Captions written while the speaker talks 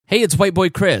Hey, it's White Boy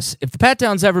Chris. If the Pat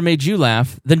Downs ever made you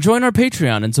laugh, then join our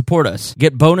Patreon and support us.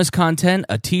 Get bonus content,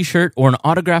 a t-shirt, or an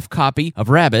autographed copy of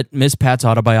Rabbit, Miss Pat's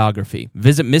autobiography.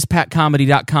 Visit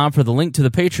MissPatComedy.com for the link to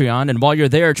the Patreon, and while you're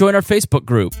there, join our Facebook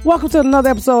group. Welcome to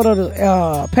another episode of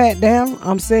the Pat Down.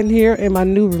 I'm sitting here in my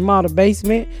new remodeled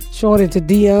basement, showing it to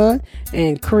Dion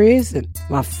and Chris and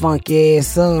my funky ass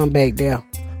son back there.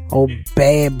 Old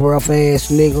bad breath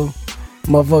ass nigga.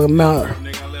 Motherfucking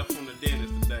mouth.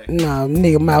 Nah,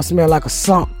 nigga mouth smell like a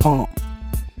sump pump.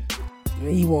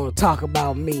 You want to talk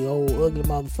about me, old ugly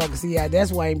motherfucker. See, that's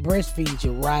why I ain't breastfeed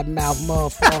you, rotten mouth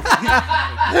motherfucker.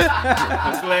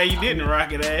 I'm glad you didn't,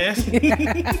 rocket ass.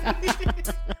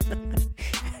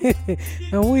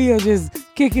 And we are just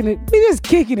kicking it. We just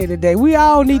kicking it today. We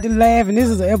all need to laugh, and this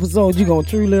is an episode you're going to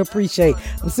truly appreciate.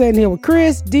 I'm sitting here with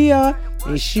Chris, Dion,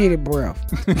 and Shitty Breath.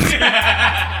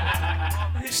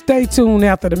 Stay tuned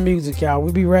after the music, y'all.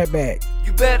 We'll be right back.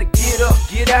 You better get up,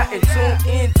 get out, and tune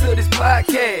into this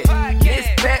podcast. This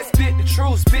Pat spit the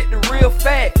truth, spit the real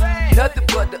fact. Nothing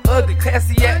but the ugly,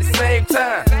 classy at the same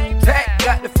time. Pat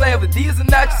got the flavor, these are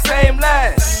not your same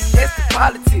lines. That's the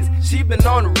politics, she been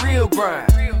on the real grind.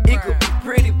 It could be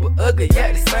pretty but ugly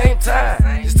at the same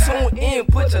time. Just tune in,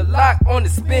 put your lock on the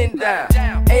spin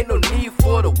down. Ain't no need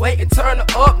for the wait and turn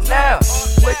it up now.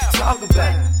 What you talking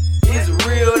about? Is it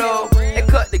real though? And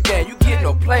cut the game, you get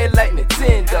no play like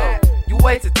Nintendo. You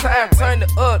wasted time, turn it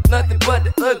up, nothing but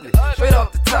the ugly. Straight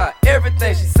off the top,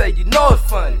 everything she say, you know it's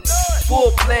funny.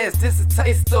 Full blast, this a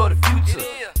taste of the future.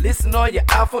 Listen on your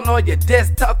iPhone, on your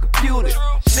desktop computer.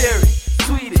 Share it,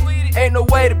 tweet it, ain't no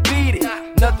way to beat it.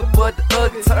 Nothing but the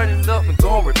ugly, turn it up and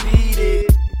gon' repeat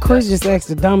it. Chris just asked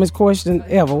the dumbest question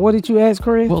ever. What did you ask,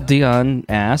 Chris? Well, Dion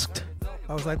asked.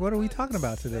 I was like, what are we talking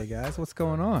about today, guys? What's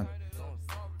going on?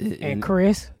 And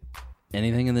Chris?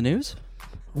 Anything in the news?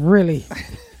 Really?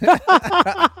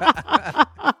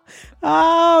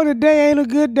 Oh, today ain't a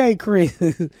good day, Chris.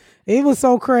 It was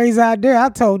so crazy out there. I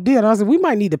told Dion, I said, we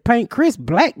might need to paint Chris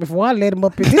black before I let him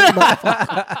up in this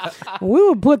motherfucker. We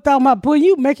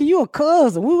would making you a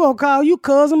cousin. We gonna call you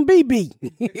Cousin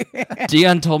BB.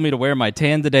 Dion told me to wear my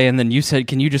tan today, and then you said,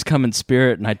 can you just come in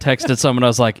spirit? And I texted someone, I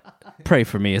was like, pray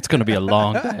for me. It's going to be a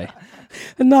long day.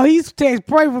 No, he's text,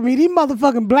 pray for me. These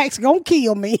motherfucking blacks gonna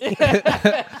kill me.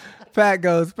 Pat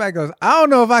goes, I don't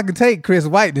know if I can take Chris'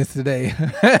 whiteness today.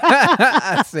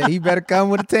 I said, he better come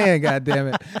with a tan,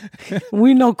 goddammit.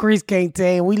 We know Chris can't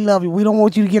tan. We love you. We don't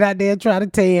want you to get out there and try to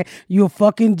tan. You a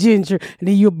fucking ginger, and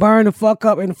then you'll burn the fuck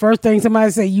up. And the first thing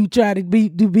somebody say, you try to be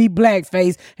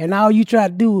blackface, and all you try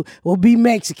to do will be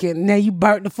Mexican. And now you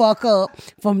burnt the fuck up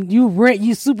from you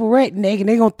super redneck, and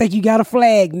they gonna think you got a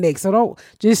flag neck. So don't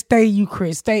just stay you,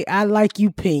 Chris. Stay. I like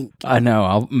you pink. I know.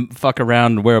 I'll fuck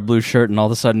around and wear a blue shirt, and all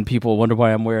of a sudden people wonder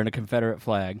why I'm wearing a Confederate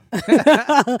flag.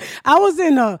 I was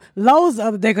in Lowe's the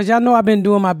other day because y'all know I've been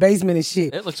doing my basement and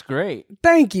shit. It looks great.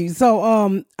 Thank you. So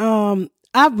I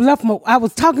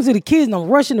was talking to the kids and I'm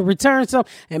rushing to return stuff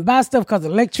and buy stuff because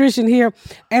the electrician here,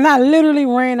 and I literally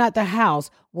ran out the house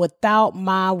without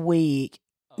my wig,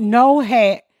 no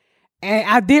hat. And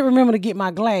I did remember to get my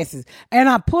glasses. And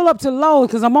I pull up to Lowe's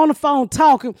because I'm on the phone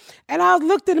talking. And I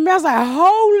looked at the mirror. I was like,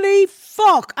 holy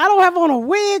fuck. I don't have on a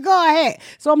wig or a hat.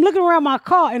 So I'm looking around my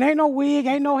car and ain't no wig,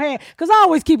 ain't no hat. Because I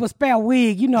always keep a spare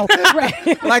wig, you know.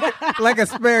 like a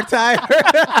spare tire.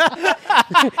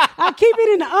 I keep it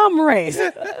in the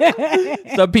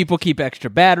armrest. Some people keep extra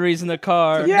batteries in the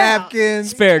car. Yeah. Napkins.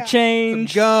 Spare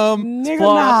change. Gum. Nigga,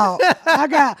 no.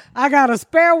 I got a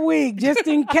spare wig just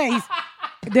in case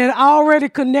that already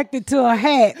connected to a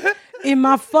hat in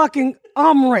my fucking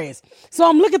armrest. So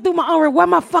I'm looking through my armrest, where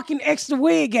my fucking extra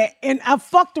wig at? And I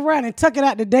fucked around and took it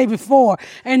out the day before.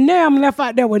 And now I'm left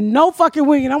out there with no fucking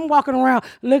wig. And I'm walking around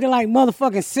looking like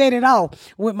motherfucking set it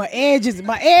off with my edges.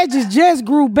 My edges just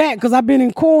grew back because I've been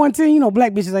in quarantine. You know,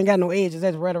 black bitches ain't got no edges.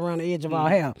 That's right around the edge of our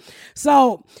hair.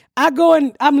 So I go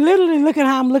and I'm literally looking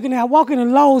how I'm looking at. I walk into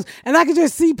Lowe's and I can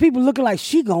just see people looking like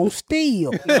she gonna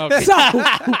steal. Okay. So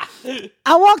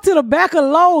I walk to the back of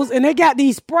Lowe's and they got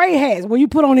these spray hats where you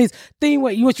put on this thing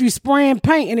where you spraying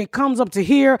paint and it comes up to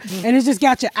here and it's just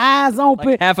got your eyes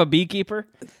open. Like half a beekeeper?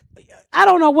 I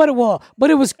don't know what it was,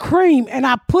 but it was cream, and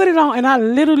I put it on, and I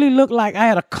literally looked like I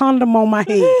had a condom on my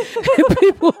head. And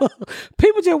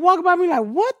people just walk by me like,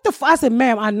 what the fuck? I said,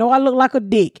 ma'am, I know I look like a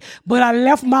dick, but I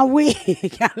left my wig.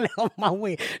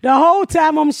 The whole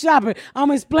time I'm shopping,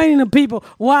 I'm explaining to people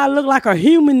why I look like a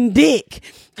human dick.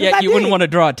 Yeah, you wouldn't want to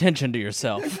draw attention to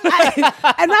yourself.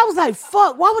 And I was like,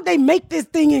 fuck, why would they make this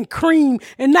thing in cream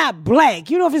and not black?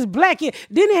 You know, if it's black, then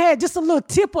it had just a little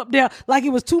tip up there like it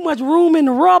was too much room in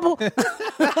the rubble.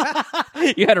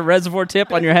 You had a reservoir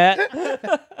tip on your hat?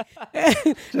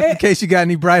 In case you got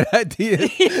any bright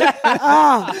ideas.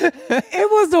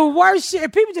 It was the worst shit.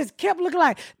 And people just kept looking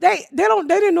like they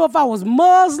didn't know if I was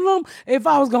Muslim, if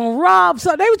I was gonna rob.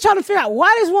 So they were trying to figure out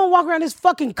why this one walk around this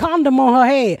fucking condom on her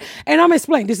head. And I'm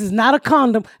explaining, this is not a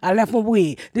condom. I left my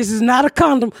wig. This is not a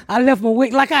condom. I left my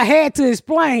wig. Like I had to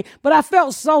explain, but I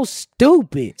felt so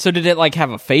stupid. So did it like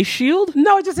have a face shield?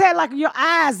 No, it just had like your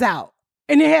eyes out.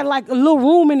 And it had like a little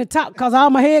room in the top because all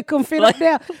my head couldn't fit up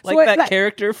there. Like So that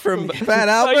character from Fat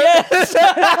Albert. yes.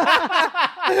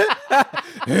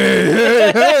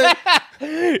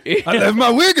 Hey. I left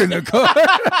my wig in the car.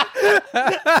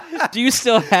 Do you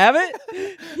still have it?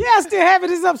 Yeah, I still have it.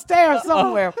 It's upstairs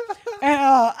somewhere. And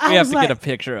I We have was to like, get a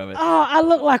picture of it. oh, I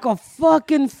look like a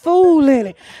fucking fool in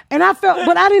it. And I felt,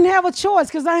 but I didn't have a choice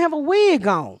because I have a wig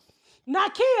on.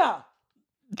 Nakia.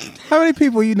 How many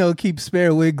people you know keep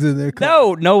spare wigs in their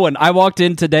car? No one. I walked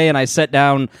in today and I set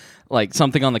down like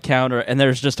something on the counter and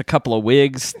there's just a couple of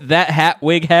wigs. That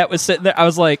wig hat was sitting there. I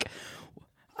was like,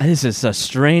 this is a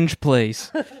strange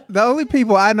place. The only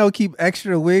people I know keep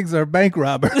extra wigs are bank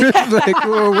robbers. Like,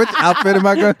 well, which outfit am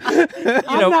I going?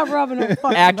 I'm not rubbing no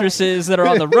fucking Actresses that are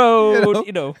on the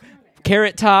road,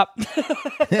 Carrot Top.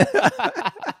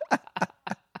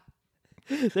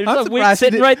 There's a wig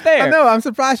sitting right there. I know. I'm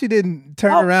surprised she didn't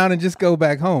turn around and just go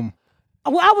back home.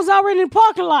 Well, I was already in the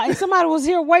parking lot and somebody was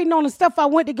here waiting on the stuff I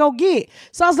went to go get.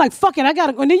 So I was like, fuck it, I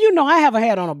gotta go. And then I haven't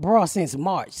had on a bra since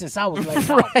March, since I was laid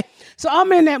off. So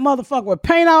I'm in that motherfucker with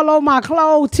paint all over my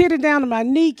clothes, titty down to my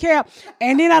kneecap,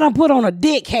 and then I done put on a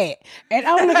dick hat. And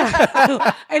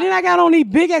then I got on these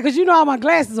big hats, because all my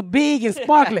glasses are big and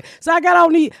sparkly. So I got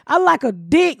on I like a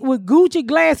dick with Gucci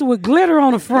glasses with glitter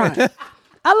on the front.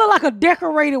 I look like a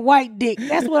decorated white dick.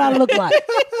 That's what I look like.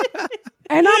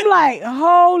 And I'm like,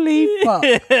 holy fuck.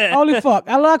 Holy fuck.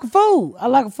 I look like a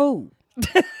fool.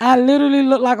 I literally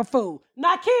look like a fool.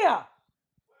 Nakia,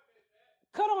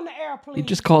 cut on the air, please. He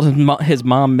just called his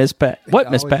mom Miss Pat.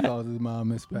 What, Miss Pat? Calls his mom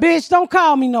Miss Pat. Bitch, don't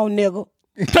call me no nigga.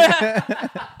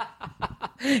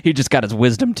 He just got his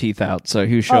wisdom teeth out, so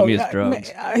he was showing me his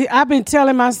drugs. I've been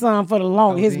telling my son for the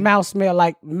longest, his mouth smell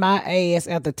like my ass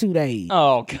after 2 days.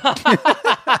 Oh, God.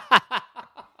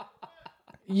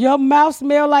 Your mouth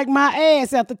smell like my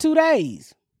ass after 2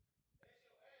 days.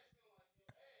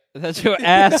 That's your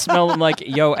ass smelling like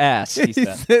yo ass, he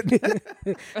said.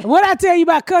 What I tell you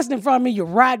about cussing in front of me, you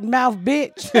rotten mouth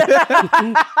bitch?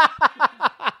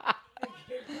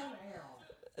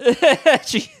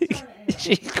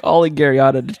 She's calling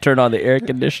Garyana to turn on the air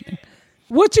conditioning.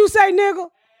 What you say, nigga?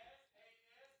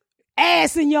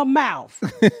 Ass in your mouth.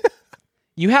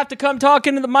 You have to come talk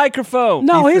into the microphone.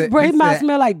 No, He his said- mouth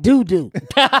smell like doo-doo.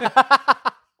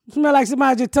 Smell like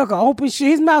somebody just took an open shit.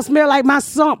 His mouth smell like my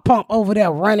sump pump over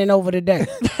there running over the day.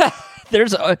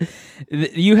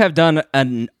 You have done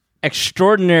an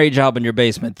extraordinary job in your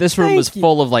basement. This room Thank was you.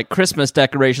 full of like Christmas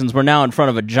decorations. We're now in front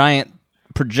of a giant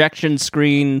projection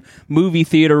screen, movie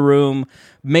theater room,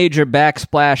 major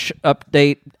backsplash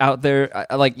update out there.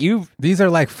 These are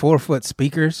like 4-foot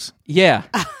speakers. Yeah.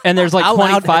 And there's like How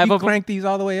loud? 25 Have you of them. cranked these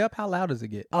all the way up? How loud does it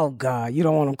get? Oh, God. You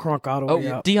don't want them crunk all the Oh,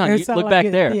 way up. Dion, It you sound look like back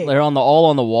it- there. yeah. They're on the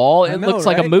wall. It know, looks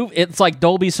like a right? movie. It's like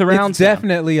Dolby surround It's sound.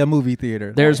 definitely a movie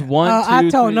theater. There's one, I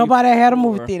two, told three, nobody I had a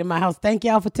movie four. theater in my house. Thank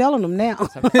y'all for telling them now.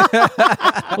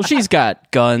 Well, she's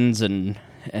got guns and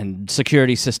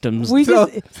security systems. we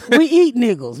eat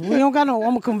niggas. We don't got no,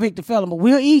 I'm a convicted felon, but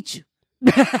we'll eat you.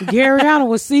 Garyana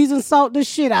will season salt the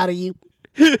shit out of you.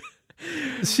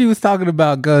 She was talking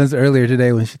about guns earlier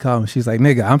today when she called me. She's like,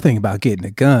 nigga, I'm thinking about getting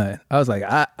a gun. I was like,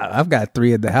 I've got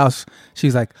 3 at the house.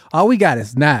 She's like, all we got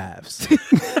is knives.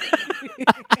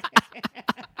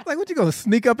 Like, what, you gonna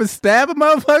sneak up and stab a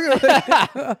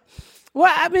motherfucker?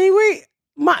 Well, I mean,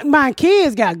 my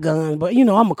kids got guns, but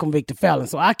I'm a convicted felon,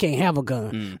 so I can't have a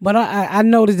gun. But I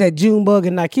noticed that Junebug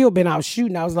and Nikhil been out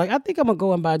shooting. I was like, I think I'm gonna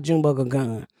go and buy Junebug a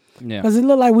gun. Yeah. Because it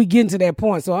looked like we getting to that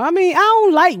point. So, I mean,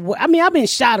 I've been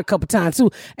shot a couple times too.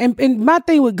 And my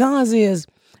thing with guns is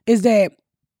that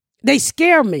they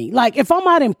scare me. Like, if I'm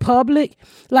out in public,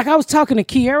 like I was talking to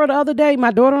Kiara the other day, my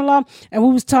daughter-in-law, and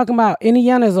we was talking about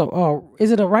Indiana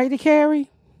is it a right to carry?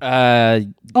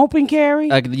 Open carry?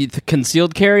 The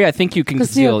concealed carry. I think you can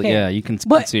Concealed conceal. carry. Yeah, you can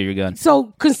But- conceal your gun.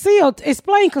 So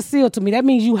explain concealed to me. That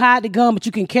means you hide the gun, but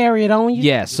you can carry it on you?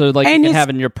 Yeah, so like And you can it's- have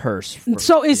it in your purse.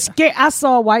 So it's scary. I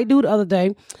saw a white dude the other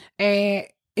day, and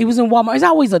it was in Walmart. It's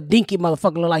always a dinky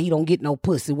motherfucker look like he don't get no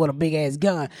pussy with a big ass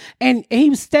gun. And he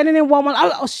was standing in Walmart. I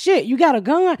was like, oh shit, you got a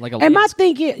gun? Like a and my Lance.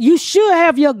 thinking, you should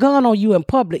have your gun on you in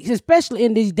public, especially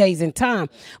in these days and time.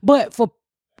 But for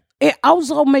it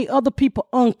also made other people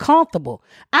uncomfortable.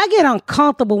 I get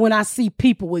uncomfortable when I see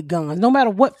people with guns, no matter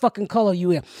what fucking color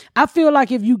you in. I feel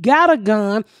like if you got a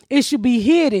gun, it should be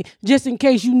hidden just in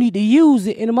case you need to use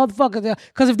it. And the motherfuckers,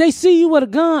 because if they see you with a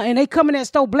gun and they come in that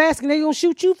store blasting, they gonna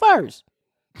shoot you first.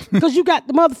 Because you got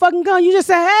the motherfucking gun. You just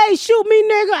say, hey, shoot me,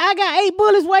 nigga. I got 8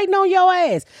 bullets waiting on your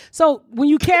ass. So when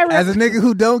you carry... As a nigga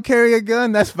who don't carry a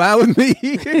gun, that's fine with me.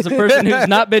 As a person who's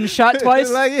not been shot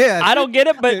twice, Like, yeah, I don't get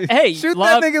it, but hey. shoot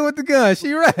that nigga with the gun.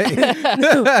 She right.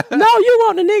 No, you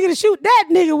want the nigga to shoot that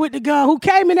nigga with the gun who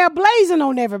came in there blazing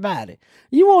on everybody.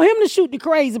 You want him to shoot the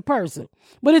crazy person.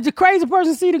 But if the crazy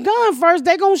person see the gun first,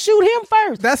 they gonna shoot him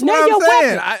first. That's Now what your I'm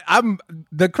saying. weapon. I'm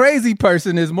the crazy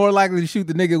person is more likely to shoot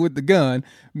the nigga with the gun.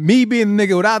 Me being the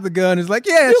nigga without the gun is like,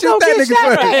 yeah, You shoot gonna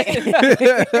that get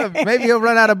nigga first. Maybe he'll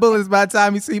run out of bullets by the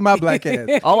time he see my black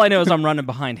ass. All I know is I'm running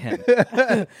behind him.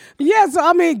 Yeah, so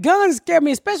I mean, guns scare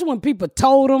me, especially when people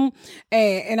told them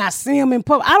and I see them in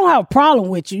public. I don't have a problem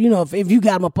with you, you know, if you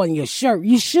got them up on your shirt,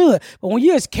 you should. But when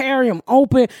you just carry them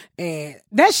open, and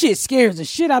that shit scares the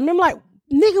shit out of me. I'm like,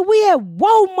 nigga, we at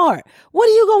Walmart. What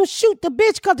are you gonna shoot the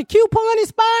bitch because the coupon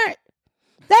expired?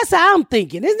 That's how I'm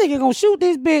thinking. This nigga gonna shoot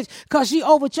this bitch because she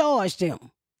overcharged him.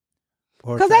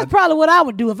 Because that's probably what I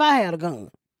would do if I had a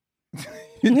gun.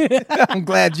 I'm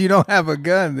glad you don't have a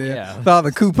gun there. Yeah. With all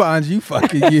the coupons you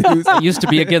fucking use. I used to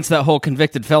be against that whole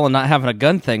convicted felon not having a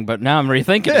gun thing, but now I'm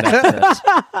rethinking it after this.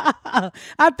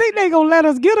 I think they gonna let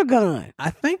us get a gun.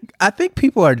 I think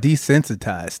people are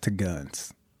desensitized to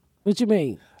guns. What you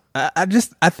mean? I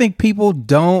think people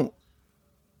don't.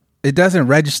 It doesn't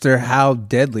register how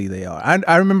deadly they are.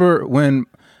 I remember when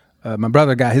my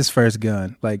brother got his first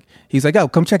gun. Like he's like, "Oh,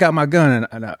 come check out my gun,"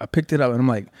 and I picked it up, and I'm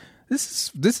like,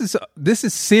 "This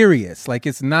is serious. Like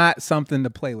it's not something to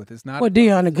play with. It's not." Well,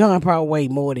 Dion, the gun probably weigh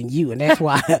more than you, and that's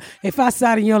why if I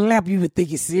sat in your lap, you would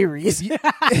think it's serious.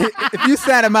 If you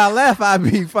sat in my lap, I'd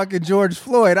be fucking George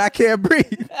Floyd. I can't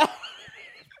breathe.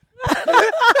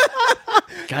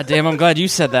 God damn, I'm glad you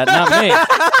said that, not me.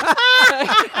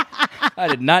 I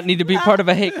did not need to be part of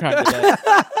a hate crime today.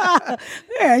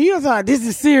 Yeah, you was like, this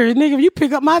is serious, nigga. If you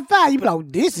pick up my thigh, you be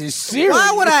like, this is serious.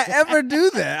 Why would I ever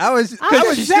do that? I would just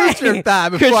shoot your saying. thigh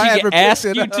before Could I she ever ask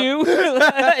picked it you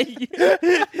up.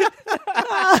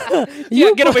 to?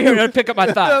 Yeah, get over here and pick up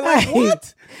my thigh.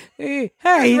 What? Hey,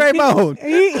 Raymond.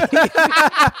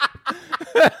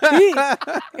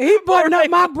 he buttoned up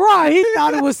my bra. He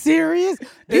thought it was serious.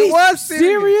 These was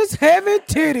serious. heavy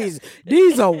titties.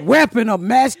 These are weapon of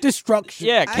mass destruction.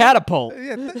 Yeah, catapult.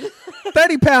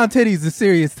 30-pound titties is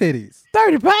serious titties.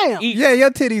 30 pounds. Yeah,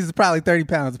 your titties is probably 30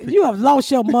 pounds. You have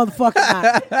lost your motherfucking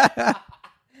mind.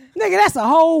 Nigga, that's a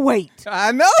whole weight.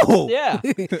 I know. Yeah.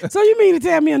 So you mean to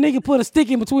tell me a nigga put a stick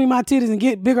in between my titties and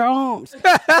get bigger arms?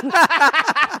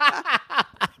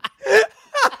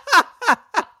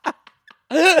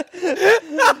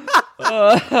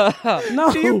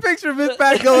 No. Do you picture Miss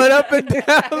Pat going up and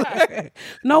down?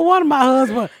 No wonder my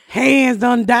husband hands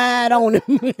done died on him.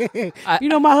 You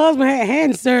know, my husband had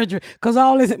hand surgery because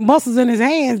all his muscles in his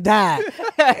hands died.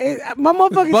 My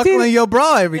motherfucking Buckling titties. your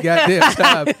bra every goddamn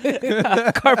time.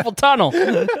 Carpal tunnel.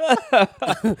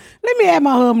 Let me ask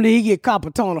my husband that he get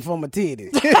carpal tunnel for my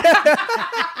titties.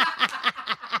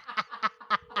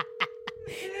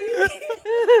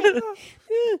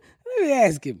 Let me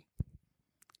ask him.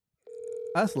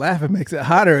 Us laughing makes it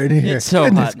hotter in here. It's so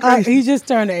Goodness hot. gracious. He just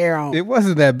turned the air on. It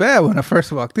wasn't that bad when I first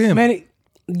walked in. Man,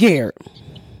 Garrett,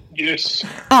 Yes.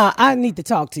 I need to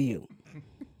talk to you.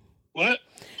 What?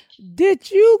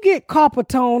 Did you get carpal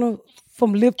tunnel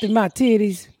from lifting my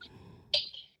titties?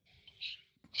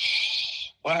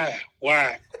 Why?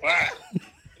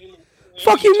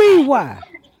 Fuck you mean why?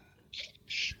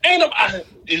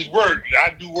 It's work.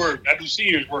 I do work. I do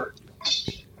serious work.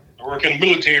 I work in a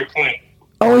military plant.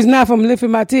 Oh, it's not from lifting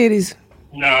my titties.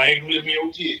 Nah, I ain't gonna lift me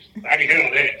over kids. I can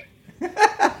handle that.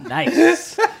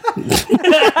 Nice.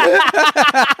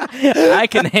 I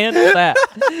can handle that.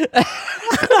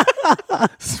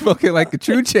 Spoken like a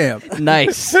true champ.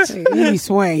 Nice. He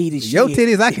swang, he the shit. Your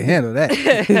titties, I can handle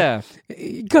that. Yeah.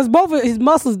 Because both of his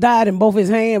muscles died in both his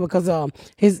hands because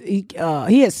he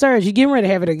had surgery. He getting ready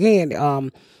to have it again.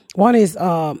 One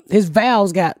of his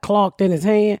valves got clogged in his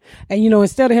hand, and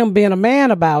instead of him being a man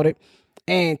about it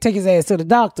and take his ass to the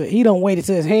doctor, he don't wait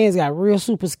until his hands got real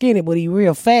super skinny, but he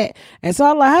real fat. And so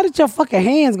I'm like, how did your fucking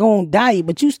hands go on diet,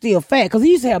 but you still fat? Because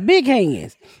he used to have big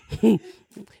hands. His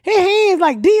hands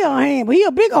like Dion hand, but he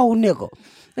a big old nickel.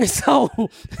 And so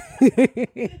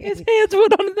His hands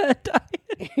went on that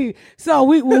diet. so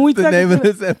when we The name of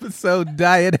this episode,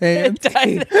 Diet Hands.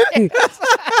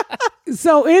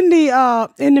 So in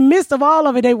the midst of all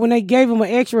of it, when they gave him an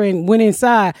X-ray and went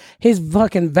inside, his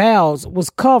fucking valves was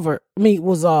covered.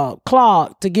 Was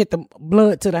clogged to get the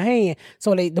blood to the hand.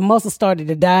 So the muscle started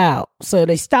to die out. So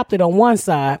they stopped it on one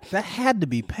side. That had to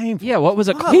be painful. Yeah, what was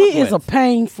it? He is a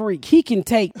pain freak. He can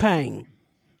take pain.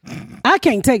 I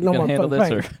can't take no more handle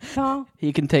pain. this, Huh?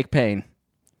 He can take pain.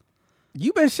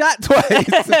 You've been shot twice. Well,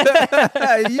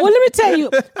 let me tell you.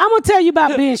 I'm gonna tell you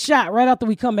about being shot right after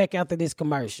we come back after this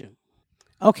commercial.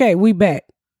 Okay, we back.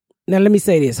 Now let me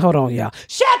say this. Hold on, y'all.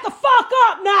 Shut the fuck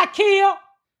up, not kill.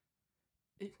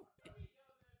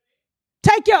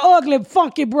 Take your ugly,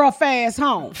 funky, bruh ass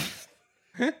home.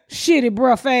 Shitty,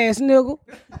 bruh ass nigga.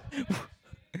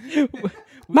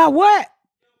 My what?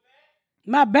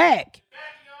 My back.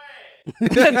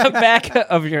 The back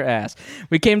of your ass.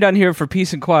 We came down here for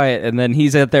peace and quiet, and then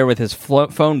he's out there with his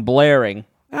phone blaring.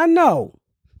 I know.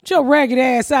 Get your ragged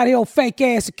ass out of here, old fake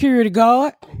ass security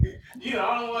guard. You the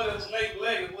only one that's make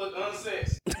leggings look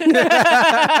unsexy.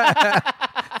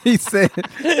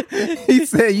 He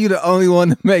said you the only one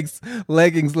that makes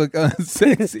leggings look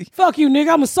unsexy. Fuck you,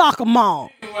 nigga. I'm a soccer mom.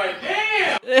 Like,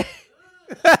 damn.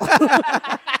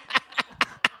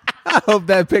 I hope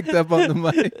that picked up on the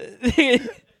mic.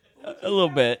 A little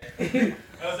bit. I said,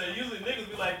 usually niggas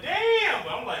be like, damn.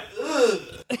 But I'm like, ugh.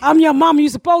 I'm your mama. You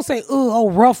supposed to say,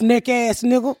 old roughneck ass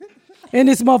nigga. And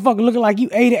this motherfucker looking like you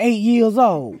 88 years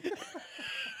old.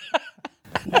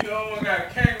 You the only one got a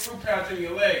kangaroo pouch in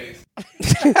your leggings.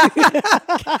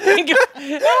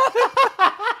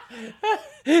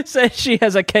 Says she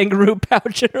has a kangaroo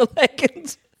pouch in her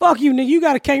leggings. Fuck you, nigga. You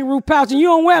got a kangaroo pouch and you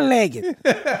don't wear leggings.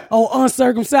 Oh,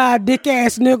 uncircumcised dick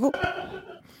ass nigga.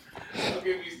 Don't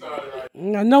get me started right.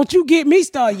 Now, don't you get me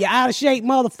started, you out of shape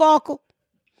motherfucker.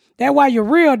 That's why your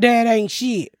real dad ain't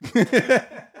shit.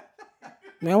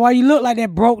 Man, why you look like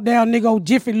that broke down nigga, old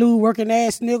Jiffy Lube working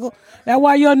ass nigga. That's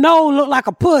why your nose look like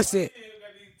a pussy. You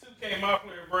got these 2K mouthful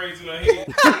braids in her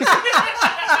head.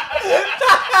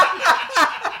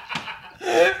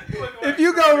 If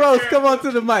you go roast, come on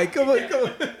to the mic. Come on.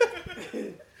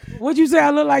 What'd you say? I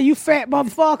look like you fat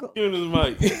motherfucker? You in this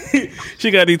mic.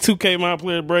 She got these 2K my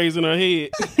player braids in her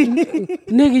head.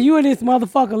 Nigga, you and this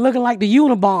motherfucker looking like the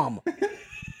Unabomber.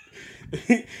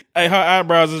 Hey, her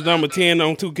eyebrows is number 10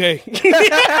 on 2K.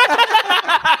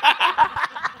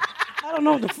 I don't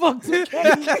know what the fuck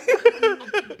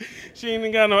 2K. She ain't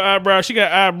even got no eyebrow. She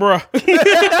got eyebrow.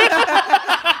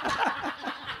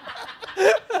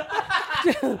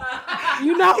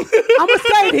 You know, I'm gonna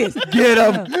say this. Get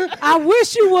him. I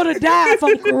wish you would have died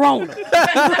from corona.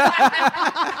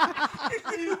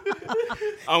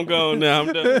 I'm gone now.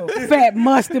 I'm done. Fat,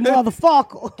 musty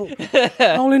motherfucker.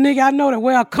 Only nigga I know that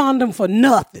wear a condom for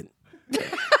nothing.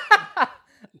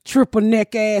 Triple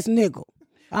neck ass nigga.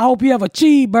 I hope you have a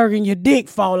cheeseburger and your dick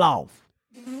fall off.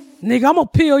 Nigga, I'm gonna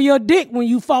peel your dick when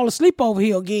you fall asleep over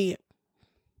here again.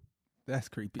 That's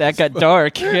creepy. That got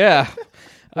dark, yeah.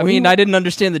 I mean, I didn't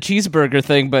understand the cheeseburger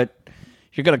thing, but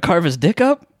you're going to carve his dick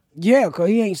up? Yeah, because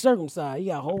he ain't circumcised. He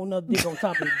got a whole nother dick on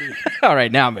top of his dick. All right,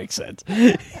 now it makes sense.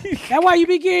 That's why you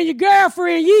be getting your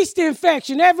girlfriend yeast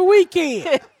infection every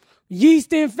weekend.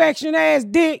 Yeast infection ass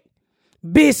dick.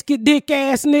 Biscuit dick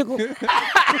ass nigga.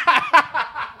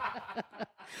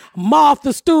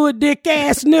 Martha Stewart dick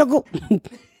ass nigga.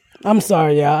 I'm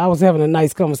sorry, y'all. I was having a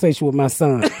nice conversation with my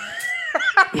son.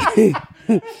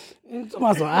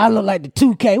 I look like the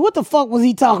 2K. What the fuck was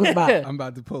he talking about? I'm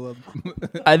about to pull up.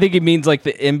 I think it means like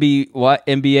the NBA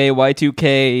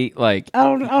Y2K, like. I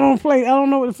don't play. I don't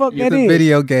know what the fuck It's that a is.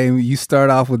 video game. You start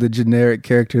off with a generic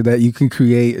character that you can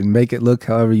create and make it look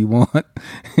however you want.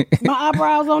 My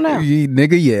eyebrows on there.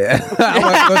 Nigga, yeah. I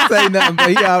wasn't going to say nothing, but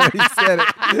he already said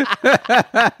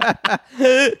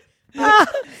it. My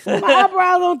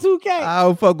eyebrows on 2K. I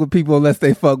don't fuck with people unless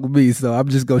they fuck with me, so I'm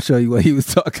just going to show you what he was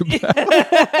talking about.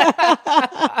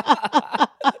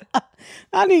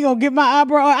 I need to go get my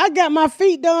eyebrow. I got my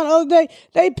feet done the other day.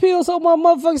 They peeled so much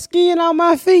motherfucking skin out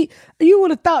my feet. You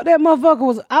would have thought that motherfucker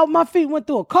was out my feet, went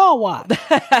through a car wash.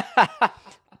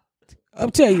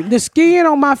 I'll tell you, the skin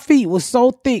on my feet was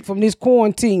so thick from this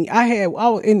quarantine.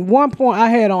 In one point I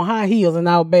had on high heels and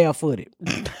I was barefooted.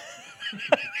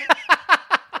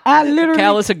 I literally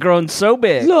Callus had grown so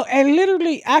big. look, and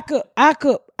literally I could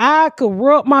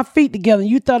rub my feet together and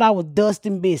you thought I was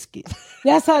dusting biscuits.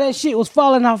 That's how that shit was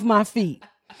falling off my feet.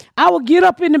 I would get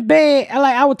up in the bed,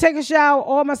 I would take a shower,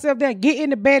 oil myself down, get in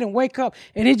the bed and wake up,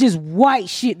 and it's just white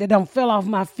shit that done fell off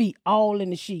my feet all in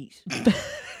the sheets.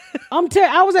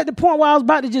 I was at the point where I was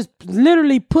about to just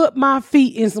literally put my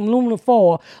feet in some aluminum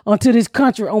foil until this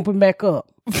country opened back up.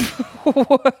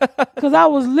 Because I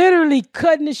was literally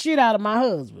cutting the shit out of my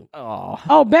husband.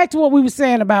 Oh, back to what we were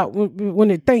saying about when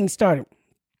the thing started.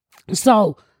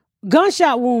 So,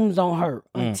 gunshot wounds don't hurt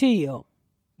until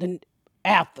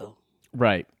after.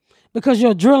 Right. Because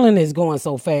your drilling is going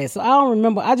so fast. So I don't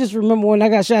remember. I just remember when I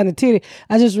got shot in the titty,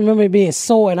 I just remember it being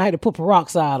sore and I had to put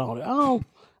peroxide on it.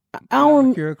 I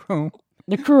don't Curachrome.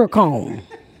 the Curachrome.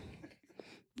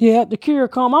 Yeah, the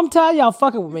Curachrome. I'm tired of y'all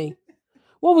fucking with me.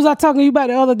 What was I talking to you about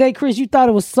the other day, Chris? You thought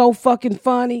it was so fucking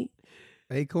funny.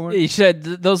 Acorn. You said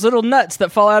those little nuts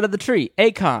that fall out of the tree,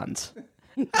 acorns.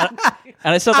 And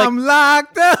I said, like, I'm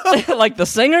locked up. like the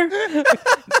singer?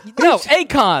 No,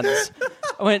 acorns.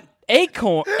 I went,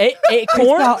 acorn. It's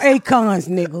called acorns,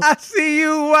 nigga. I see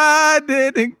you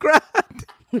winding and grinding.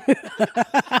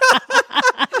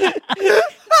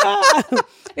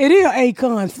 It is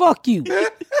acorns. Fuck you.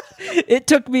 It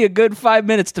took me a good 5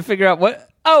 minutes to figure out what.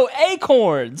 Oh,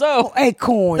 acorns. Oh,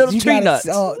 Acorns. Little You tree gotta-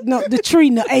 nuts. no, the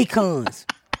tree nut acorns.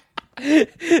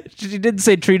 she didn't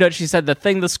say tree nut. She said the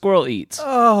thing the squirrel eats.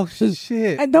 Oh,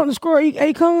 shit. And don't the squirrel eat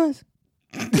acorns?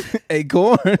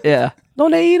 Acorn. Yeah.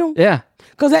 Don't they eat them? Yeah.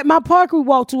 Because at my park we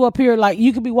walk to up here, like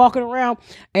you could be walking around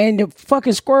and the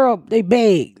fucking squirrel, they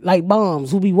beg like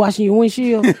bombs who be washing your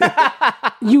windshield.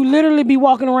 You literally be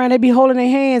walking around, they be holding their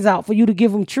hands out for you to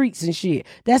give them treats and shit.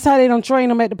 That's how they don't train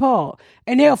them at the park.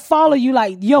 And they'll follow you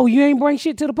like, yo, you ain't bring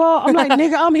shit to the park? I'm like,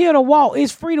 nigga, I'm here to walk.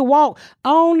 It's free to walk. I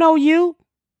don't know you.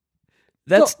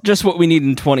 That's just what we need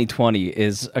in 2020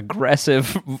 is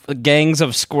aggressive gangs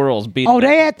of squirrels beating. Oh,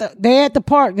 they at the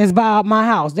park that's by my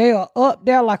house. They are up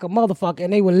there like a motherfucker,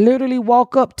 and they would literally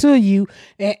walk up to you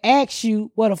and ask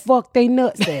you where the fuck they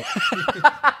nuts at.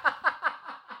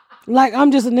 Like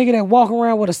I'm just a nigga that walk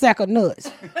around with a sack of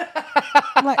nuts.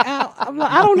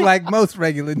 I don't Like most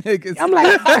regular niggas. I'm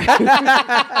like,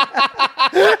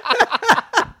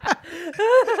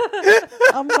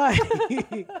 I'm like,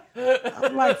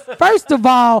 first of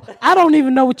all, I don't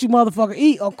even know what you motherfucker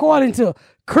eat. According to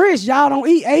Chris, y'all don't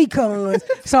eat acorns.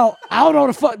 So I don't know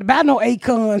the fuck about no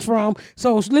acorns from.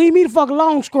 So leave me the fuck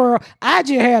alone, squirrel. I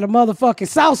just had a motherfucking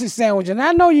sausage sandwich, and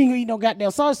I know you ain't gonna eat no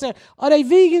goddamn sausage sandwich. Are they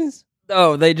vegans?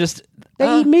 Oh, they just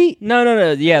They eat meat?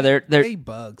 No. Yeah, they're They eat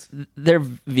bugs. they're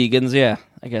vegans. Yeah,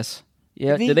 I guess.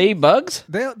 Yeah, do Vegan? they eat bugs?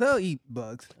 They'll eat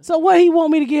bugs. So what he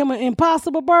want me to give him, an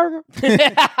Impossible Burger?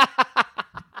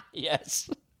 Yes.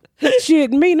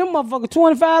 Shit, me, them motherfuckers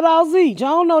 $25 each. I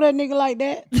don't know that nigga like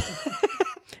that.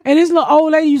 And this little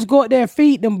old lady used to go out there and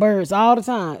feed them birds all the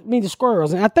time. I mean, the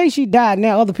squirrels. And I think she died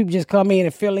now. Other people just come in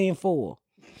and fill in for her.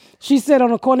 She said on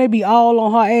the corner, they be all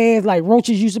on her ass like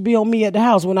roaches used to be on me at the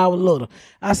house when I was little.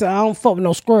 I said, I don't fuck with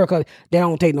no squirrel because they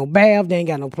don't take no bath. They ain't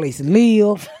got no place to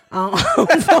live.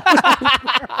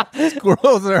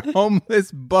 Squirrels are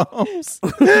homeless bums.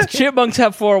 Chipmunks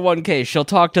have 401k. She'll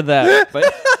talk to them.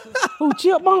 But Who,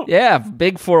 chipmunk? yeah,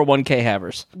 big 401k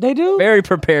havers. They do? Very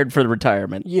prepared for the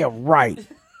retirement. Yeah, right.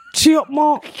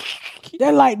 Chipmunk.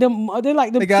 They like them.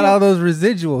 They got all those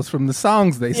residuals from the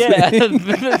songs they sing.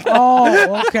 Yeah.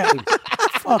 Oh, okay.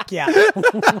 Fuck yeah.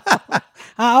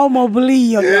 I almost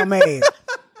believe your dumb ass.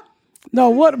 No,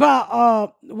 what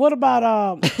about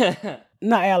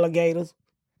not alligators?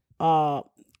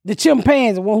 The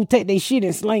chimpanzees, the one who take their shit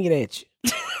and sling it at you.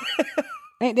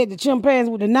 Ain't that the chimpanzees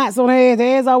with the knots on their ass?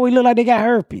 Their ass always look like they got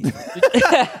herpes.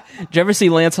 Did you ever see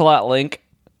Lancelot Link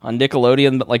on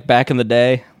Nickelodeon, but like back in the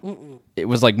day? It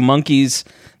was like monkeys.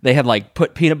 They had like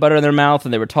put peanut butter in their mouth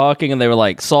and they were talking and they were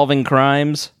like solving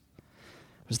crimes.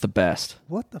 It was the best.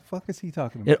 What the fuck is he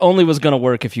talking about? It only was going to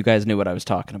work if you guys knew what I was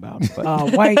talking about.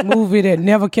 But White movie that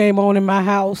never came on in my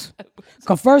house.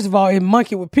 Cause first of all, it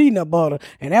monkey with peanut butter,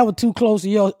 and that was too close to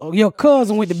your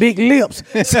cousin with the big lips.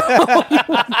 So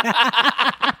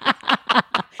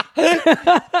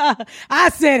I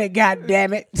said it,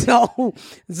 goddamn it. So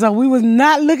we was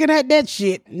not looking at that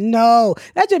shit. No,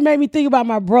 that just made me think about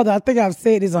my brother. I think I've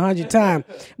said this 100 times,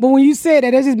 but when you said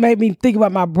that just made me think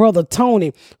about my brother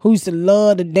Tony, who used to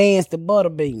love to dance to butter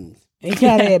beans. He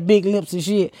kind of had big lips and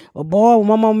shit. But boy, when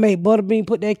my mama made butterbean,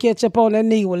 put that ketchup on, that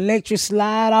nigga would electric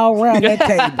slide all around that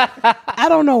table. I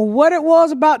don't know what it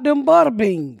was about them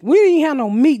butterbeans. We didn't have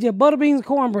no meat, just butterbeans and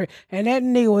cornbread. And that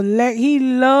nigga was he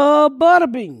loved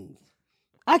butterbeans.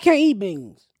 I can't eat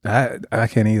beans. I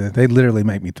can't either. They literally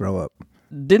make me throw up.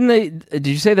 did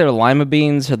you say they're lima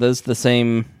beans? Are those the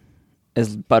same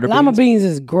as butter beans? Lima beans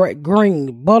is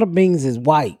green. Butter beans is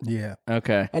white. Yeah.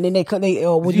 Okay. And then when Did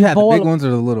you you have the boil big them, ones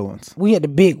or the little ones? we had the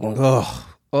big ones.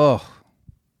 Oh.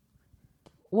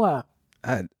 What?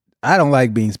 I don't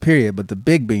like beans, period, but the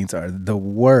big beans are the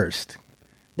worst.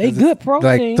 They good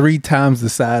protein. Like 3 times the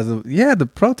size of... Yeah, the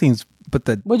protein's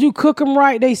But you cook them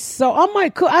right, they so I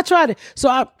might cook. I tried it. So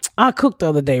I cooked the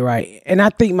other day, right? And I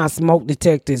think my smoke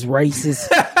detector is racist.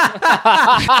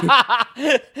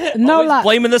 No Always lie.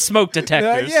 blaming the smoke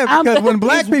detectors. yeah, because when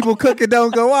black people cook, it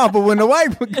don't go off. But when the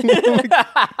white,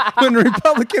 when the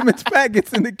Republican Miss Pat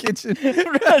gets in the kitchen,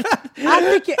 I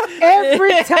think it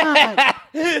every time.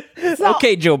 So,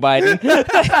 Okay, Joe Biden.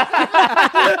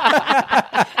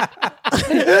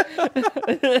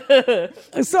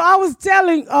 So I was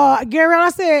telling Gary, I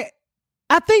said,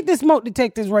 I think this smoke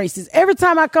detector is racist. Every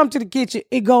time I come to the kitchen,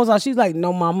 it goes off. She's like,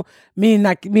 no, mama, me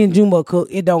and Juma cook,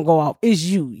 it don't go off. It's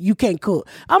you. You can't cook.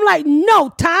 I'm like, no,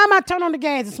 time I turn on the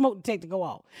gas, the smoke detector go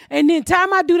off. And then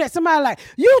time I do that, somebody like,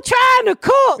 you trying to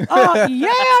cook?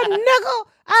 Yeah, nigga,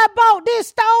 I bought this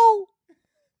stove.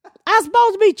 I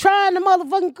supposed to be trying to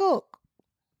motherfucking cook.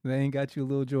 they ain't got you a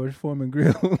little George Foreman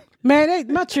grill. Man,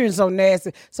 my children so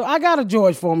nasty. So I got a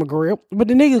George Foreman grill, but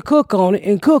the niggas cook on it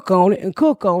and cook on it and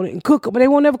cook on it and cook it, but they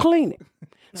won't never clean it.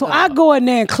 So I go in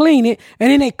there and clean it,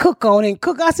 and then they cook on it and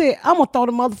cook. I said, I'm going to throw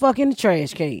the motherfucker in the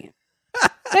trash can.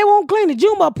 They won't clean it.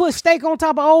 Juma put steak on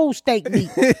top of old steak meat.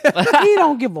 He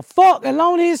don't give a fuck. As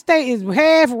long as his steak is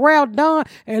half well done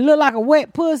and look like a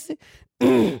wet pussy.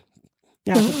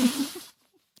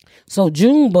 So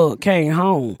Junebug came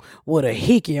home with a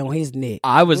hickey on his neck.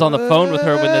 I was on the phone with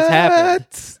her when this happened.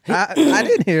 I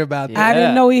didn't hear about that. I Yeah.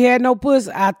 didn't know he had no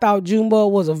pussy. I thought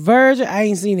Junebug was a virgin. I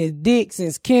ain't seen his dick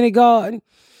since kindergarten.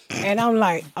 And I'm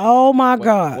like, oh my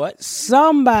God. what?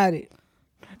 Somebody.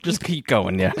 Just keep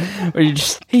going, yeah. Or you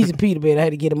just He's a Peter Bed. I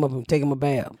had to get him up and take him a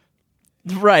bath.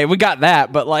 right. We got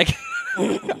that, but like,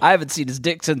 I haven't seen his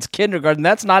dick since kindergarten.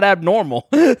 That's not abnormal.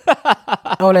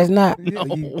 Oh, that's not?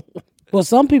 Well,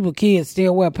 some people kids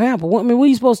still wear Pampers. I mean, when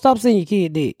you supposed to stop seeing your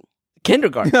kid dick?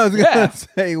 Kindergarten. I was gonna Yeah.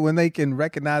 say when they can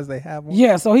recognize they have one.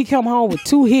 Yeah, so he come home with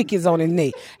 2 hickeys on his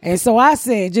neck. And so I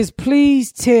said, just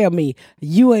please tell me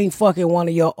you ain't fucking one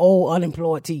of your old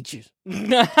unemployed teachers.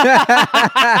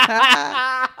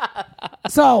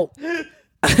 So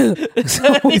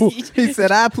He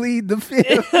said, "I plead the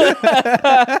fifth."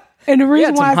 and the We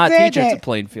reason had some why I hot said teachers that, at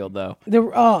Plainfield, though.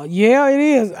 yeah, it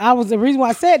is. The reason why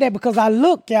I said that because I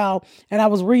looked, y'all, and I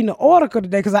was reading the article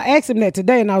today because I asked him that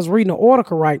today, and I was reading the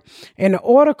article, right? And the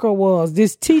article was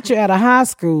this teacher at a high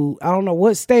school. I don't know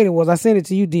what state it was. I sent it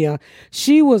to you, Dion.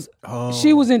 She was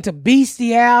into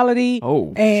bestiality.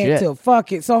 Oh, and shit. to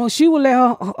fuck it. So she would let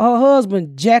her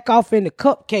husband jack off in the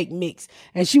cupcake mix,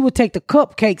 and she would take the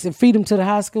cupcakes and feed them to the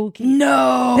high school kids.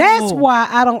 No. That's why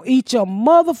I don't eat your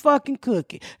motherfucking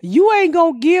cookie. You ain't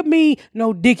gonna give me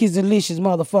no Dickies Delicious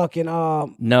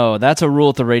motherfucking No, that's a rule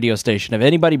at the radio station. If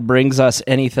anybody brings us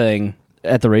anything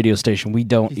at the radio station, we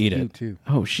don't eat it. too.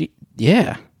 Oh,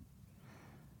 yeah.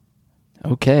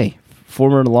 Okay.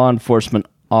 Former law enforcement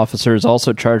officer is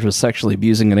also charged with sexually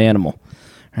abusing an animal.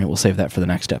 All right, we'll save that for the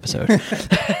next episode.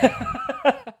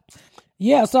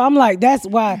 Yeah, so I'm like, that's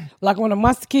why, like when a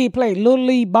monster kid play Little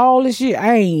League ball and shit,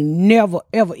 I ain't never,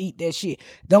 ever eat that shit.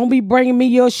 Don't be bringing me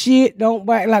your shit. Don't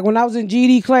buy, like when I was in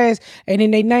GD class and then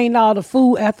they named all the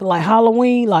food after like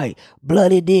Halloween, like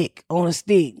bloody dick on a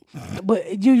stick.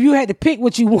 But you had to pick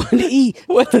what you wanted to eat.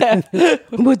 What that?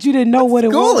 But you didn't know what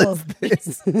it School was.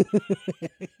 is this?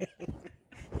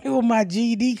 It was my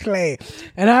GD class.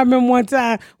 And I remember one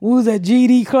time we was at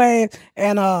GD class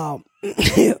and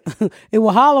it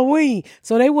was Halloween,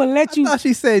 so they wouldn't let you. I thought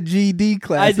she said GD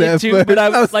class. I did at too, first. but I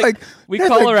was like, we that's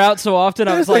call a- her out so often.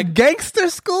 I was There's a like, gangster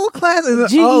school class.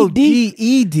 GED. Oh,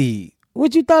 GED.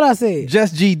 What you thought I said?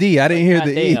 Just GD. I didn't hear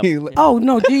the E. Goddamn. Oh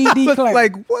no, GED I was class.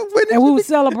 like, what? When did And we you were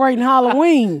celebrating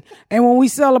Halloween, and when we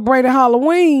celebrated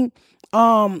Halloween,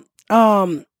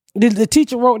 the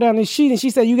teacher wrote down this sheet and she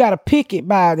said, you got to pick it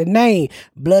by the name,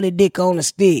 bloody dick on a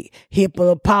stick,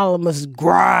 hippopotamus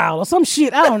growl or some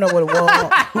shit. I don't know what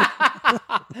it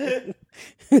was.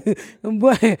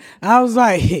 But I was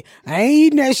like, I ain't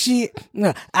eating that shit.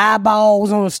 No,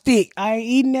 eyeballs on a stick. I ain't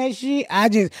eating that shit.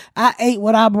 I ate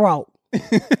what I brought.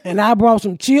 And I brought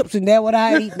some chips and that's what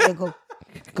I ate, nigga.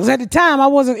 Because at the time, I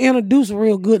wasn't introduced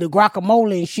real good to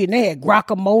guacamole and shit. And they had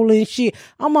guacamole and shit.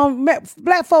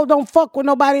 Black folk don't fuck with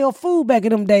nobody else food back in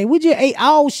them days. We just ate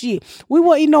all shit. We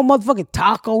wasn't eating no motherfucking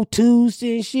Taco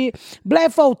Tuesday and shit.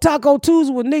 Black folk Taco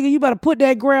Tuesday was, nigga, you better put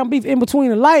that ground beef in between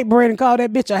the light bread and call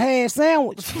that bitch a half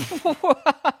sandwich.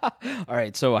 all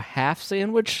right, so a half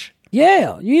sandwich?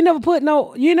 Yeah, you ain't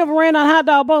never ran on hot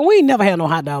dog bun. We ain't never had no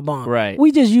hot dog bun. Right.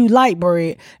 We just use light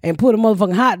bread and put a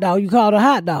motherfucking hot dog. You call it a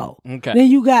hot dog. Okay.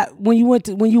 Then you got when you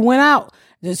went out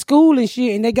the school and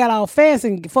shit, and they got all fancy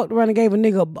and fucked around and gave a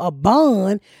nigga a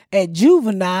bond at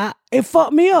juvenile, it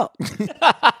fucked me up.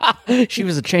 She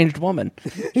was a changed woman.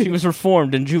 She was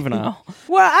reformed in juvenile.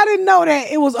 Well, I didn't know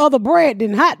that it was other bread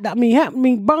than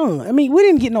bun. I mean, we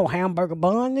didn't get no hamburger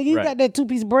bun. Nigga, you got that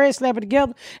 2-piece bread, slap it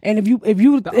together, and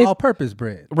if all-purpose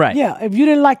bread. Right. yeah, if you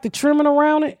didn't like the trimming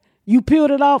around it, you peeled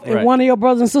it off, and one of your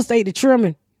brothers and sisters ate the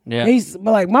trimming. Yeah.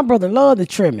 But like my brother loved the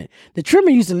trimming. The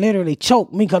trimming used to literally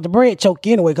choke me because the bread choked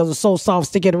you anyway because it's so soft,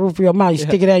 stick it at the roof of your mouth, you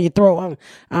stick it down your throat.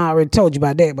 I already told you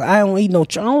about that, but I don't eat I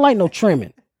don't like no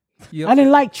trimming. I didn't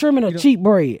like trimming or cheap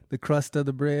bread. The crust of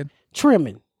the bread?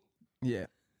 Trimming. Yeah.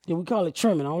 Yeah, we call it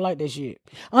trimming. I don't like that shit.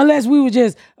 Unless we were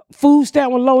just food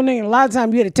stamp with low nigga. And a lot of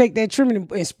times you had to take that trimming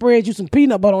and spread you some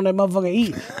peanut butter on that motherfucker and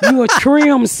eat. You a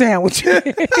trim sandwich.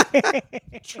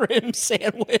 Trim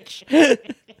sandwich.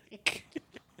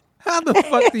 How the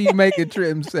fuck do you make a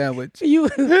trim sandwich? You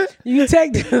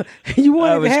take you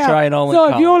wanted I was to have trying all in so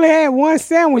if you college. only had one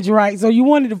sandwich, right? So you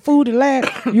wanted the food to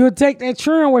last, you would take that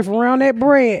trim away from around that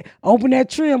bread, open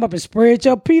that trim up and spread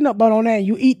your peanut butter on that, and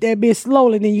you eat that bitch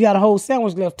slowly, then you got a whole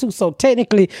sandwich left too. So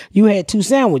technically you had 2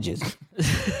 sandwiches.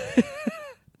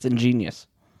 It's ingenious.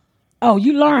 Oh,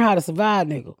 you learn how to survive,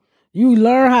 nigga. You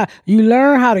learn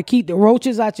how to keep the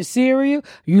roaches out your cereal.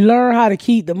 You learn how to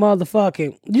keep the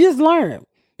motherfucking. You just learn.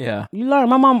 Yeah. You learn.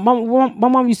 My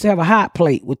mom used to have a hot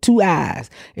plate with 2 eyes.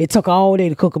 It took all day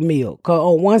to cook a meal. Cause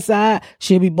on one side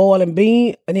she'll be boiling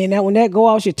bean, and then when that go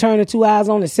off, she'll turn the 2 eyes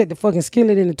on and set the fucking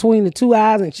skillet in between the 2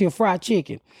 eyes, and she'll fry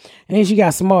chicken. And then she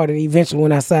got smarter. And eventually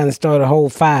went outside and started a whole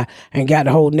fire and got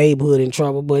the whole neighborhood in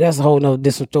trouble. But that's a whole nother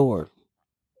different story.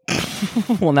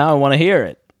 Well, now I want to hear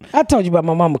it. I told you about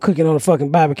my mama cooking on a fucking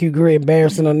barbecue grill,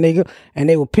 embarrassing a nigga, and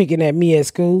they were picking at me at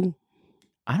school.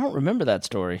 I don't remember that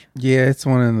story. Yeah, it's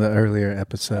one of the earlier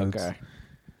episodes. Okay.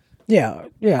 Yeah.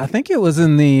 I think it was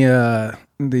in the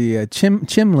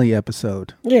Chimley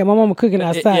episode. Yeah, my mama cooking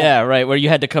outside. Yeah, right. Where you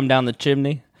had to come down the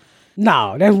chimney.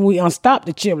 No, that's when we unstopped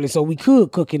the chimney, so we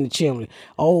could cook in the chimney.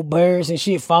 Old birds and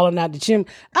shit falling out the chimney.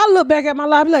 I look back at my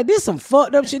life like, this some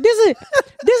fucked up shit. This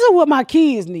is what my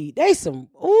kids need. They some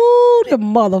the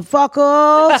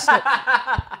motherfuckers.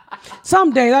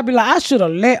 Some days I be like, I should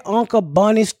have let Uncle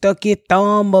Bunny stuck his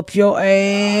thumb up your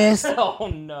ass. Oh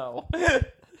no. I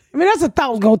mean, that's the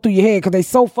thoughts go through your head because they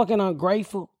so fucking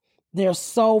ungrateful. They're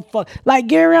so like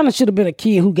Gary Allen should have been a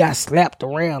kid who got slapped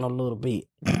around a little bit.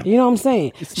 You know what I'm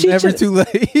saying? It's never too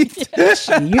late. You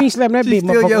ain't slapping that She's bitch,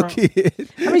 still your motherfucker. kid.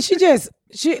 I mean,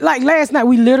 she like last night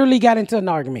we literally got into an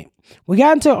argument.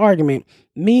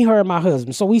 Me, her, and my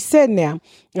husband. So we sitting there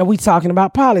and we talking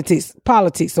about politics.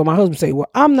 So my husband say, well,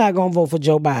 I'm not going to vote for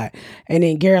Joe Biden. And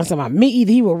then Gary said, me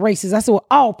either. He was racist. I said, well,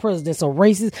 all presidents are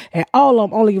racist and all of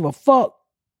them only give a fuck.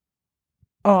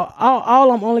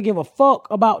 All of them only give a fuck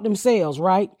about themselves,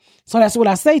 right? So that's what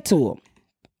I say to him.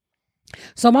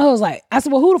 So my husband's like, I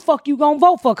said, well, who the fuck you gonna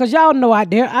vote for? Because y'all know out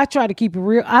there, I try to keep it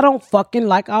real. I don't fucking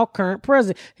like our current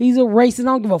president. He's a racist. I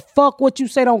don't give a fuck what you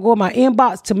say. Don't go in my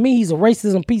inbox. To me, he's a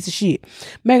racist piece of shit.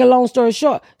 Make a long story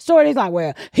short. He's like,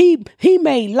 well, he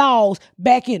made laws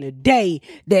back in the day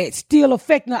that still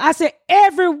affect them. I said,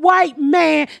 every white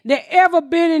man that ever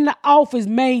been in the office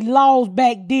made laws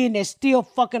back then that still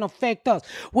fucking affect us.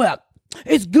 Well,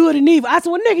 it's good and evil. I said,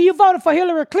 well, nigga, you voted for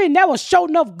Hillary Clinton. That was sure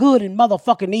enough good and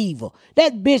motherfucking evil.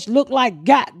 That bitch looked like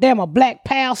goddamn a black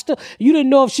pastor. You didn't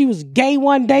know if she was gay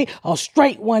one day or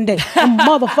straight one day. Them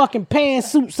motherfucking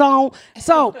pantsuits on.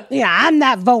 So, yeah, I'm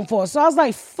not voting for her. So I was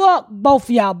like, fuck both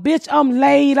of y'all, bitch. I'm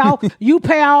laid off. You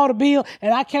pay all the bill,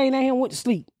 and I came in here and went to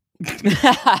sleep.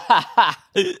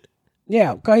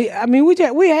 Yeah, cause I mean we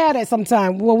had that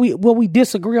sometime where we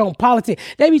disagree on politics.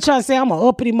 They be trying to say I'm an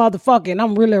uppity motherfucker and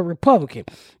I'm really a Republican.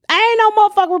 I ain't no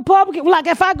motherfucking Republican. Like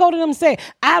if I go to them and say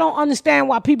I don't understand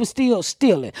why people still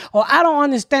stealing, or I don't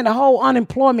understand the whole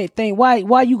unemployment thing.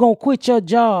 Why you gonna quit your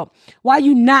job? Why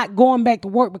you not going back to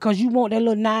work because you want that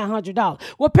little $900?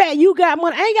 Well, Pat, you got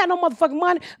money. I ain't got no motherfucking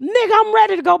money, nigga. I'm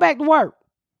ready to go back to work.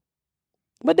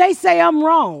 But they say I'm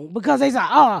wrong because they say,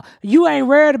 oh, you ain't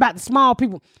worried about the small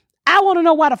people. I want to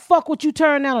know why the fuck would you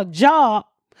turn down a job,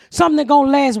 something that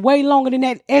gonna last way longer than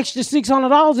that extra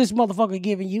 $600 this motherfucker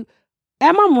giving you?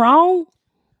 Am I wrong?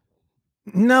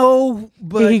 No,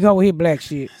 but Here he go with his black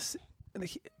shit.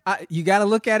 You got to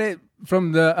look at it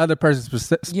from the other person's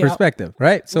perspective,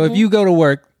 right? So if you go to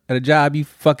work at a job, you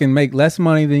fucking make less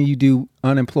money than you do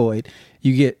unemployed.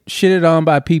 You get shitted on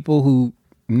by people who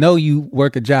know you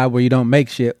work a job where you don't make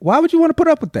shit. Why would you want to put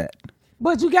up with that?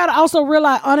 But you got to also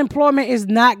realize unemployment is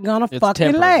not going to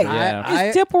fucking last. Yeah.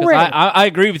 It's temporary. I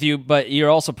agree with you, but you're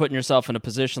also putting yourself in a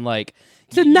position like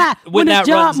to not when his that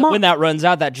job when that runs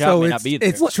out, that job So may not be there.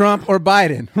 it's Trump or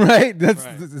Biden, right?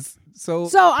 So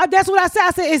that's what I said.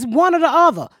 I said it's one or the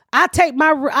other. I take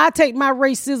my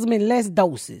racism in less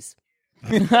doses.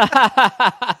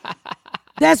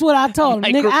 That's what I told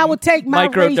him. Nigga, I would take my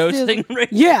microdosing. racism.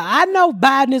 Yeah, I know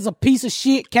Biden is a piece of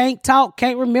shit, can't talk,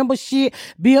 can't remember shit,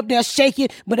 be up there shaking,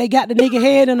 but they got the nigga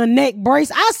head in a neck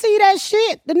brace. I see that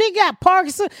shit. The nigga got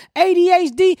Parkinson,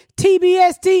 ADHD,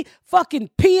 TBST, fucking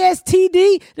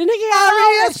PSTD. The nigga got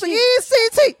all that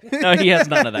shit. No, he has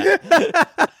none of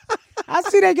that. I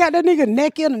see they got that nigga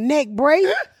neck in a neck brace.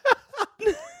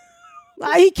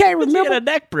 Like he can't He remember had a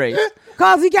neck brace.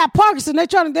 cause he got Parkinson. They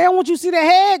don't want you to see that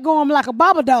head going like a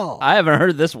baba dog. I haven't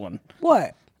heard this one.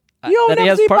 What? You don't that he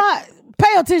never has see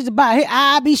pay attention to Biden. His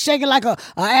eye be shaking like a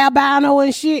albino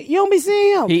and shit. You don't be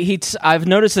seeing him. I've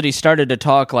noticed that he started to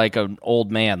talk like an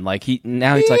old man. Like he's He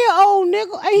like, an old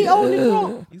nigga. Ain't he old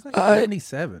nigga? he's like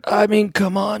 77. I mean,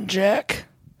 come on, Jack.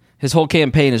 His whole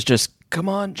campaign is just, come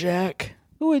on, Jack.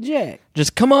 Who is Jack?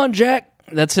 Just come on, Jack.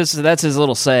 That's his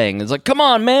little saying. It's like, come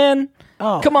on, man.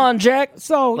 Oh. Come on, Jack.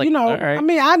 So, Like, you know, all right. I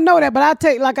mean, I know that, but I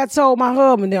take, like I told my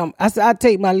husband them, I said, I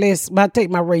take my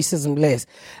racism less.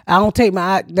 I don't take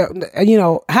I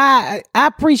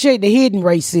appreciate the hidden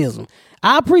racism.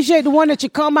 I appreciate the one that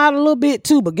you come out a little bit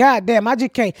too, but goddamn, I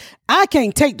can't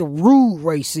take the rude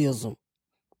racism.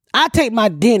 I take my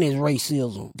dentist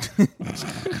racism.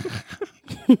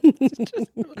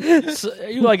 So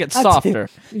you like it softer,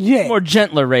 Yeah. more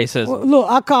gentler racism. Well, look,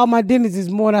 I called my dentist this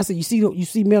morning. I said, you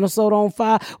see Minnesota on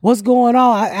fire? What's going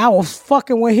on? I was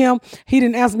fucking with him. He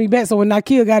didn't answer me back. So when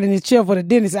Nakia got in his chair for the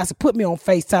dentist, I said, put me on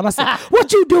FaceTime. I said,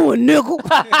 what you doing, nigga?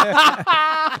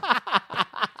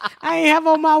 I ain't have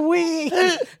on my wig.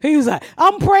 He was like,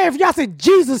 I'm praying for you. I said,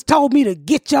 Jesus told me to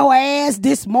get your ass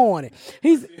this morning.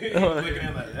 He's Looking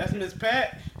at like, that's Miss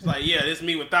Pat. She's like, yeah, this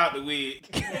me without the wig.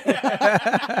 So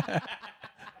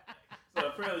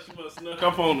apparently she must snuck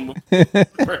up on him. I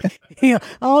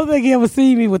don't think he ever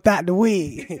seen me without the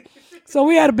wig. So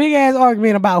we had a big ass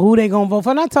argument about who they gonna vote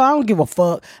for. And I told him, I don't give a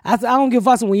fuck. I said, I don't give a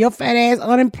fuck. So when your fat ass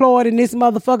unemployed and this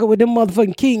motherfucker with them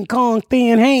motherfucking King Kong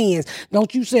thin hands,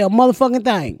 don't you say a motherfucking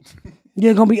thing.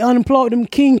 You're gonna be unemployed with them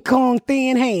King Kong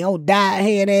thin hands. Oh, dyed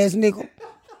head ass nigga.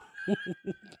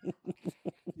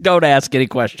 Don't ask any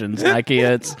questions, Nike.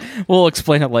 We'll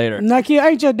explain it later. Nike,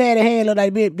 ain't your daddy hand look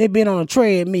like they been on a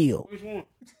treadmill? Which one?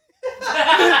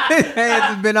 His hands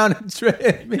have been on a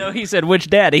treadmill. No, he said,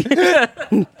 which daddy?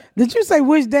 Did you say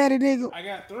which daddy, nigga? I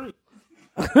got 3.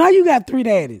 How you got 3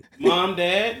 daddies? Mom,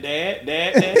 dad.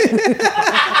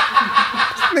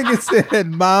 Nigga said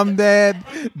mom, dad,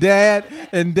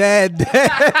 and dad.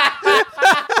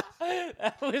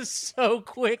 That was so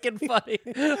quick and funny.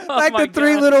 Oh Like my the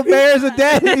 3 God. little bears of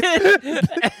daddy.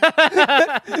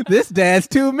 This dad's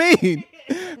too mean.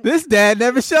 This dad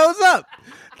never shows up.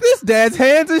 This dad's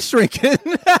hands are shrinking.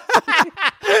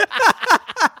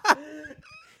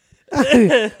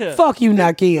 Fuck you,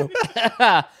 Nakia.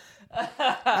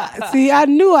 See, I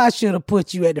knew I should have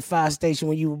put you at the fire station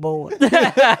when you were born. I was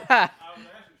actually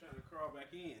trying to crawl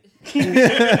back in.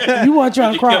 You weren't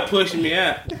trying to You crawl. kept pushing me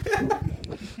out.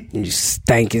 You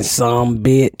stinking some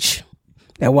bitch.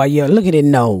 That's why you look at his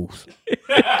nose.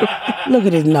 Look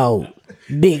at his nose.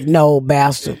 Big nose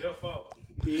bastard. Your fault.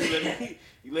 You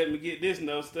let me get this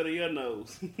nose instead of your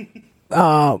nose.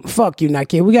 Fuck you,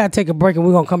 Nakia. We gotta take a break and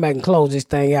we're gonna come back and close this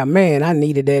thing out. Man, I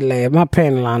needed that laugh. My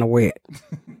panty liner wet.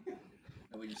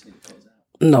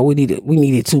 No, we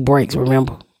needed 2 breaks,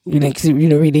 remember? You didn't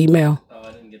read the email? Oh,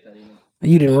 I didn't get that email.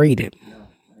 You didn't read it. No,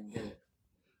 I didn't get it.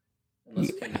 Unless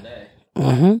it came today.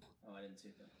 Mm-hmm. Oh, I didn't see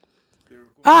that.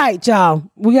 All right, y'all.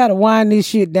 We got to wind this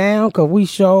shit down because we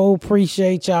sure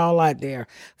appreciate y'all out there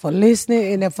for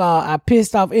listening. And if I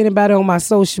pissed off anybody on my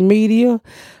social media,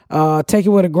 take it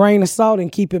with a grain of salt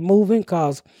and keep it moving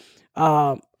because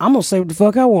I'm going to say what the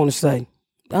fuck I want to say.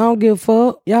 I don't give a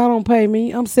fuck. Y'all don't pay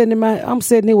me. I'm sitting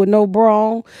here with no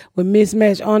bra on, with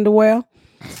mismatched underwear.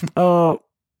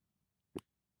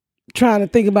 Trying to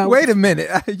think about. Wait a minute.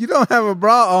 You don't have a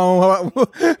bra on.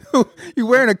 You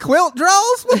wearing a quilt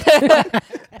drawers?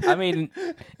 I mean,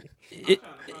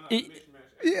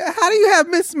 Yeah, how do you have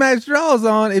mismatched drawers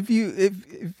on if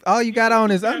all you got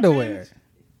on is underwear?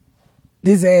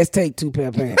 This ass take 2 pair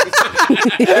of pants.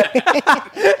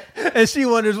 And she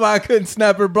wonders why I couldn't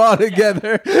snap her bra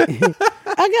together. I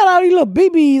got all these little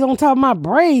BBs on top of my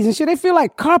braids and shit. They feel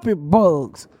like carpet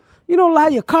bugs. You know,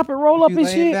 like your carpet roll up You and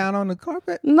laying shit. down on the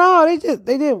carpet? No,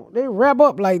 they wrap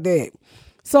up like that.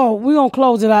 So we gonna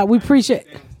close it out. We appreciate.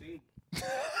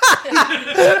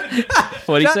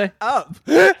 what do you say? Up.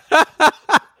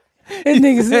 This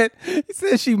nigga said, He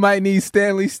said she might need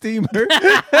Stanley Steamer.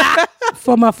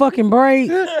 for my fucking braid.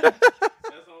 That's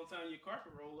the whole time your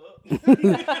carpet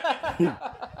roll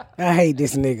up. I hate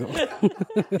this nigga.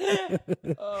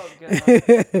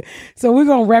 So we're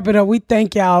gonna wrap it up. We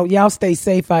thank y'all. Y'all stay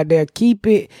safe out there. Keep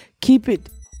it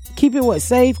what,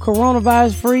 safe,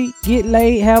 coronavirus free, get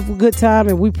laid, have a good time,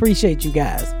 and we appreciate you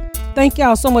guys. Thank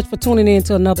y'all so much for tuning in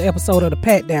to another episode of The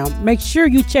Pat Down. Make sure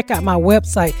you check out my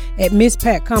website at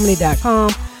MissPatComedy.com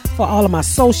for all of my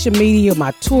social media,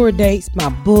 my tour dates, my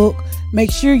book.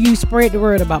 Make sure you spread the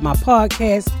word about my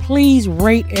podcast. Please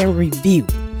rate and review.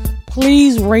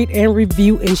 Please rate and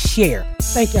review and share.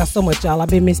 Thank y'all so much, y'all. I've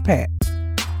been Miss Pat.